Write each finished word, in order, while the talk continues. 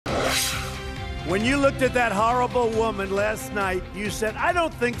When you looked at that horrible woman last night, you said, I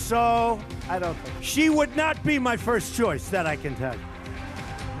don't think so. I don't think. She would not be my first choice, that I can tell you.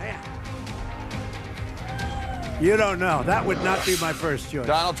 Man. You don't know. That would not be my first choice.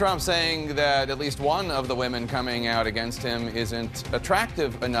 Donald Trump saying that at least one of the women coming out against him isn't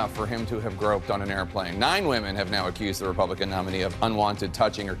attractive enough for him to have groped on an airplane. 9 women have now accused the Republican nominee of unwanted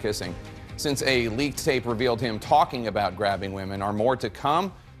touching or kissing. Since a leaked tape revealed him talking about grabbing women, are more to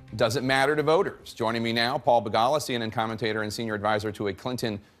come? Does it matter to voters? Joining me now, Paul Begala, CNN commentator and senior advisor to a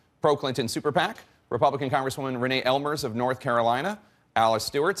pro-Clinton super PAC, Republican Congresswoman Renee Elmers of North Carolina, Alice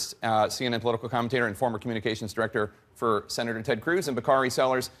Stewart, CNN political commentator and former communications director for Senator Ted Cruz, and Bakari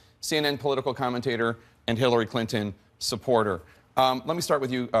Sellers, CNN political commentator and Hillary Clinton supporter. Let me start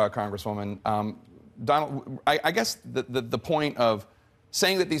with you, Congresswoman. Donald, I guess the point of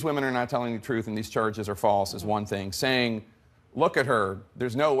saying that these women are not telling the truth and these charges are false is one thing. Saying, look at her,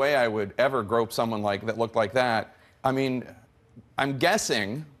 there's no way I would ever grope someone that looked like that. I mean, I'm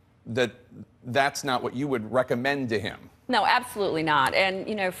guessing that that's not what you would recommend to him. No, absolutely not. And,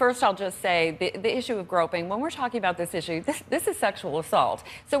 you know, first I'll just say the issue of groping, when we're talking about this issue, this is sexual assault.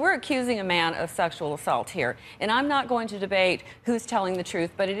 So we're accusing a man of sexual assault here. And I'm not going to debate who's telling the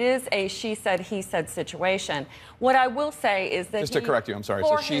truth, but it is a she said, he said situation. What I will say is that just to correct you, I'm sorry.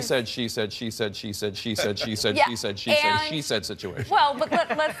 So she said, she said, she said, she said, she said, she said, yeah, she said, she said, she said situation. Well, but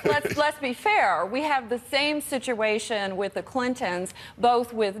let's be fair. We have the same situation with the Clintons,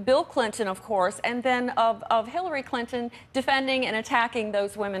 both with Bill Clinton, of course, and then of Hillary Clinton defending and attacking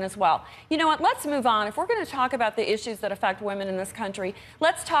those women as well. You know what? Let's move on. If we're going to talk about the issues that affect women in this country,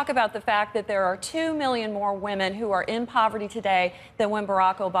 let's talk about the fact that there are 2 million more women who are in poverty today than when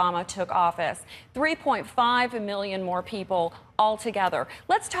Barack Obama took office. 3.5 million more people altogether.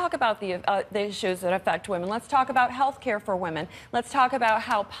 Let's talk about the issues that affect women. Let's talk about health care for women. Let's talk about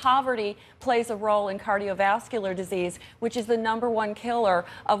how poverty plays a role in cardiovascular disease, which is the #1 killer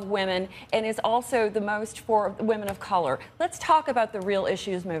of women and is also the most for women of color. Let's talk about the real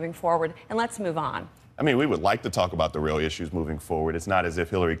issues moving forward, and let's move on. I mean, we would like to talk about the real issues moving forward. It's not as if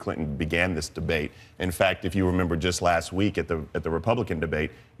Hillary Clinton began this debate. In fact, if you remember just last week at the Republican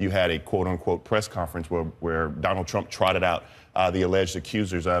debate, you had a quote-unquote press conference where Donald Trump trotted out the alleged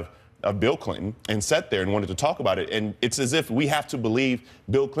accusers of Bill Clinton and sat there and wanted to talk about it. And it's as if we have to believe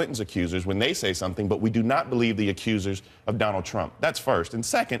Bill Clinton's accusers when they say something, but we do not believe the accusers of Donald Trump. That's first. And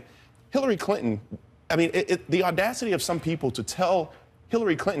second, Hillary Clinton, I mean, the audacity of some people to tell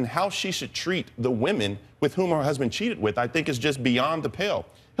Hillary Clinton how she should treat the women with whom her husband cheated with, I think is just beyond the pale.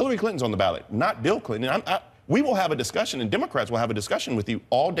 Hillary Clinton's on the ballot, not Bill Clinton. We will have a discussion, and Democrats will have a discussion with you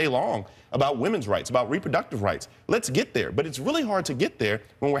all day long about women's rights, about reproductive rights. Let's get there. But it's really hard to get there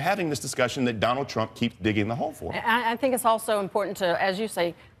when we're having this discussion that Donald Trump keeps digging the hole for. I think it's also important to, as you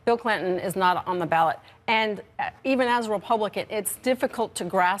say, Bill Clinton is not on the ballot. And even as a Republican, it's difficult to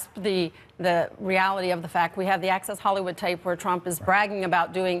grasp the reality of the fact we have the Access Hollywood tape where Trump is bragging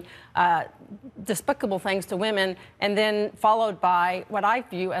about doing despicable things to women, and then followed by what I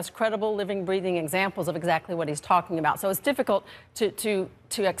view as credible, living, breathing examples of exactly what he's talking about. So it's difficult to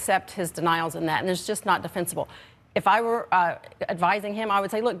accept his denials in that, and it's just not defensible. If I were advising him, I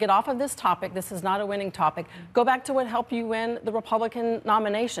would say, look, get off of this topic. This is not a winning topic. Go back to what helped you win the Republican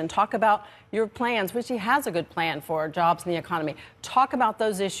nomination. Talk about your plans, which he has a good plan for jobs and the economy. Talk about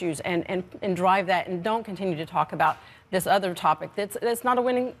those issues and drive that, and don't continue to talk about this other topic. That's not a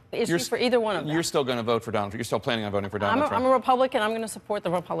winning issue for either one of them. You're still going to vote for Donald Trump. You're still planning on voting for Donald Trump. I'm a Republican. I'm going to support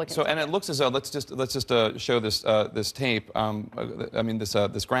the Republicans. So, and it looks as though let's just show this tape. I mean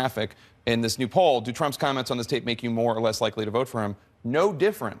this graphic in this new poll. Do Trump's comments on this tape make you more or less likely to vote for him? No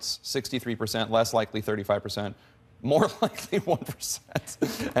difference. 63%, less likely 35%. More likely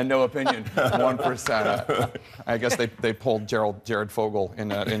 1%, and no opinion 1%. I guess they pulled Jared Fogle in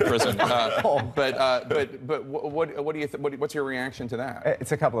prison. But what do you what's your reaction to that?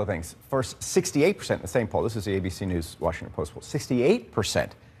 It's a couple of things. First, 68% in the same poll. This is the ABC News Washington Post poll. 68%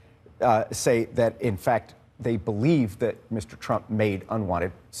 say that in fact they believe that Mr. Trump made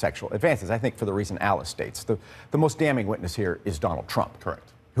unwanted sexual advances. I think for the reason Alice states, the most damning witness here is Donald Trump. Correct.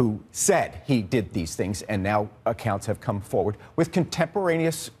 Who said he did these things, and now accounts have come forward with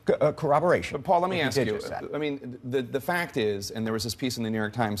contemporaneous corroboration. But Paul, let me ask you, I mean, the fact is, and there was this piece in the New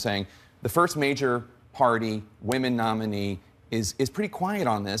York Times saying, the first major party women nominee is pretty quiet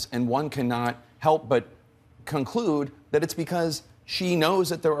on this, and one cannot help but conclude that it's because she knows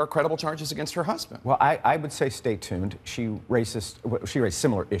that there are credible charges against her husband. Well, I would say stay tuned. She raised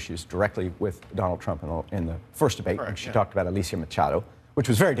similar issues directly with Donald Trump in the first debate. Correct, when she talked about Alicia Machado, which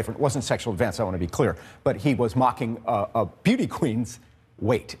was very different. It wasn't sexual advance, I want to be clear. But he was mocking beauty queens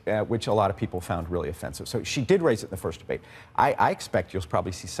weight, which a lot of people found really offensive. So she did raise it in the first debate. I expect you'll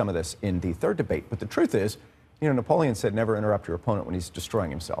probably see some of this in the third debate. But the truth is, you know, Napoleon said never interrupt your opponent when he's destroying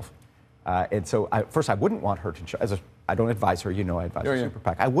himself. And so, first, I wouldn't want her to, I don't advise her, you know I advise her super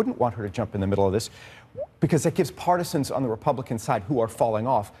PAC. I wouldn't want her to jump in the middle of this because that gives partisans on the Republican side who are falling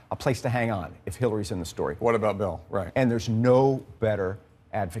off a place to hang on if Hillary's in the story. What about Bill? Right. And there's no better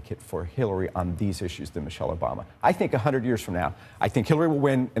advocate for Hillary on these issues than Michelle Obama. I think 100 years from now, I think Hillary will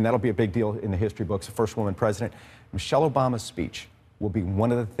win, and that'll be a big deal in the history books, the first woman president. Michelle Obama's speech will be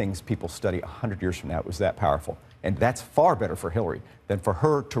one of the things people study 100 years from now. It was that powerful. And that's far better for Hillary than for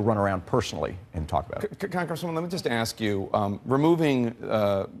her to run around personally and talk about it. Congresswoman, let me just ask you, removing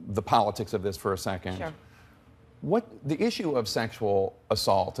the politics of this for a second. Sure. What the issue of sexual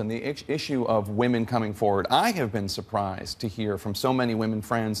assault and the issue of women coming forward, I have been surprised to hear from so many women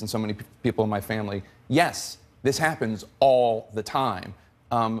friends and so many people in my family, yes, this happens all the time.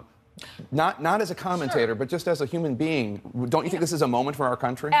 Not as a commentator, but just as a human being. Don't you think this is a moment for our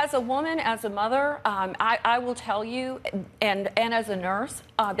country? As a woman, as a mother, I will tell you, and as a nurse,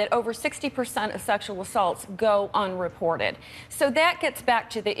 that over 60% of sexual assaults go unreported. So that gets back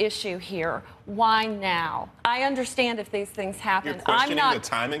to the issue here. Why now? I understand if these things happen. You're questioning the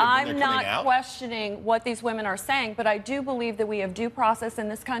timing of when they're coming out? I'm not questioning what these women are saying, but I do believe that we have due process in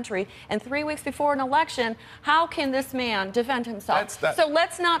this country. And 3 weeks before an election, how can this man defend himself? So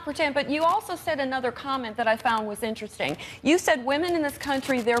let's not pretend. But you also said another comment that I found was interesting. You said women in this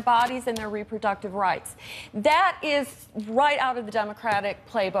country, their bodies and their reproductive rights. That is right out of the Democratic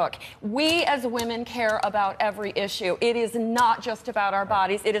playbook. We as women care about every issue. It is not just about our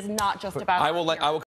bodies. It is not just about I will